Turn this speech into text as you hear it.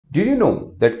Did you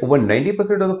know that over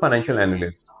 90% of the financial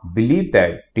analysts believe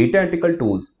that data analytical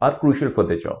tools are crucial for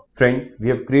their job? Friends, we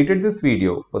have created this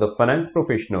video for the finance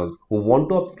professionals who want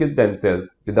to upskill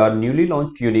themselves with our newly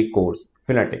launched unique course,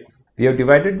 Finatics. We have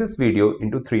divided this video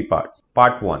into three parts.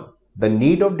 Part 1. The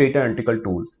need of data analytical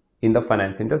tools in the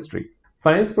finance industry.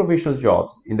 Finance professional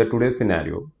jobs in the today's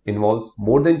scenario involves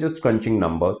more than just crunching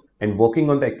numbers and working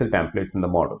on the Excel templates and the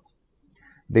models.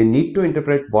 They need to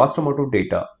interpret vast amount of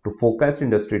data to forecast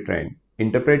industry trend,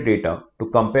 interpret data to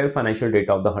compare financial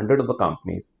data of the hundred of the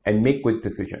companies and make quick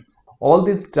decisions. All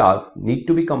these tasks need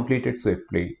to be completed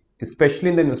swiftly,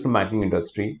 especially in the investment banking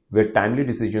industry where timely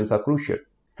decisions are crucial.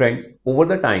 Friends, over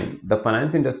the time, the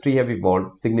finance industry have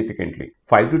evolved significantly.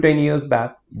 5 to 10 years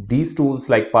back, these tools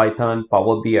like Python,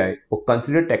 Power BI were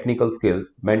considered technical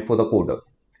skills meant for the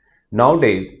coders.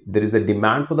 Nowadays, there is a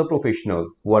demand for the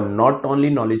professionals who are not only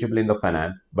knowledgeable in the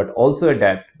finance but also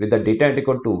adapt with the data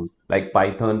analytical tools like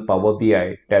Python, Power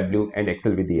BI, Tableau, and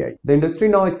Excel with AI. The industry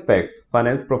now expects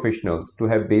finance professionals to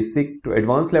have basic to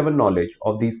advanced level knowledge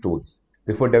of these tools.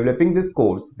 Before developing this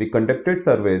course, we conducted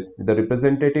surveys with the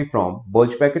representative from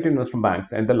bulge bracket investment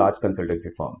banks and the large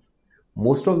consultancy firms.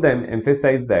 Most of them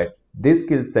emphasize that this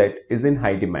skill set is in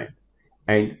high demand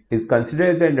and is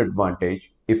considered as an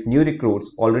advantage if new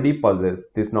recruits already possess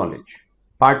this knowledge.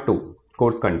 Part 2.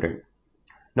 Course content.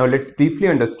 Now let's briefly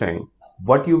understand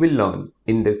what you will learn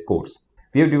in this course.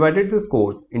 We have divided this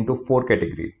course into 4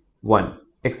 categories. 1.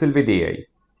 Excel with AI.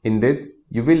 In this,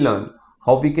 you will learn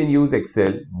how we can use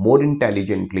Excel more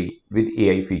intelligently with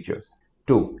AI features.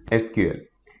 2. SQL.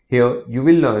 Here, you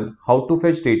will learn how to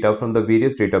fetch data from the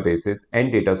various databases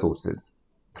and data sources.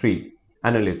 3.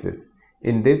 Analysis.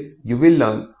 In this, you will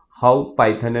learn how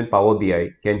Python and Power BI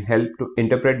can help to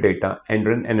interpret data and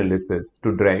run analysis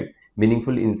to drive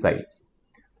meaningful insights.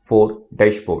 4.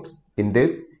 Dashboards. In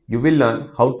this, you will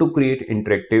learn how to create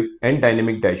interactive and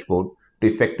dynamic dashboard to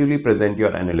effectively present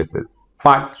your analysis.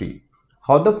 Part 3.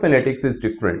 How the Finatics is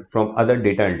different from other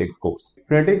data analytics course.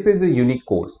 Finatics is a unique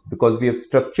course because we have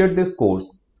structured this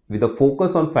course with a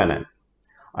focus on finance.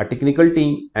 Our technical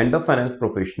team and the finance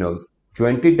professionals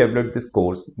jointly developed this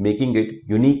course, making it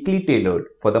uniquely tailored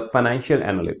for the financial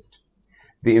analyst.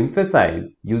 We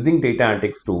emphasize using data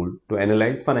analytics tool to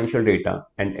analyze financial data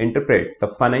and interpret the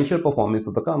financial performance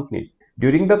of the companies.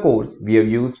 During the course, we have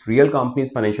used real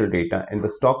companies' financial data and the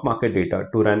stock market data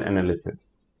to run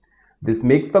analysis. This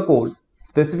makes the course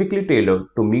specifically tailored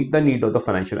to meet the need of the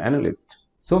financial analyst.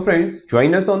 So friends,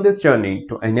 join us on this journey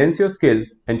to enhance your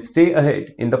skills and stay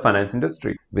ahead in the finance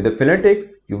industry. With the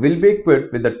Finatics, you will be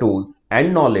equipped with the tools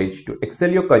and knowledge to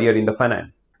excel your career in the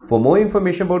finance. For more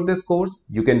information about this course,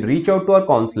 you can reach out to our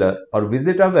counselor or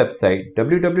visit our website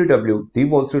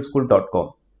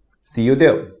www.thewallstreetschool.com. See you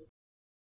there.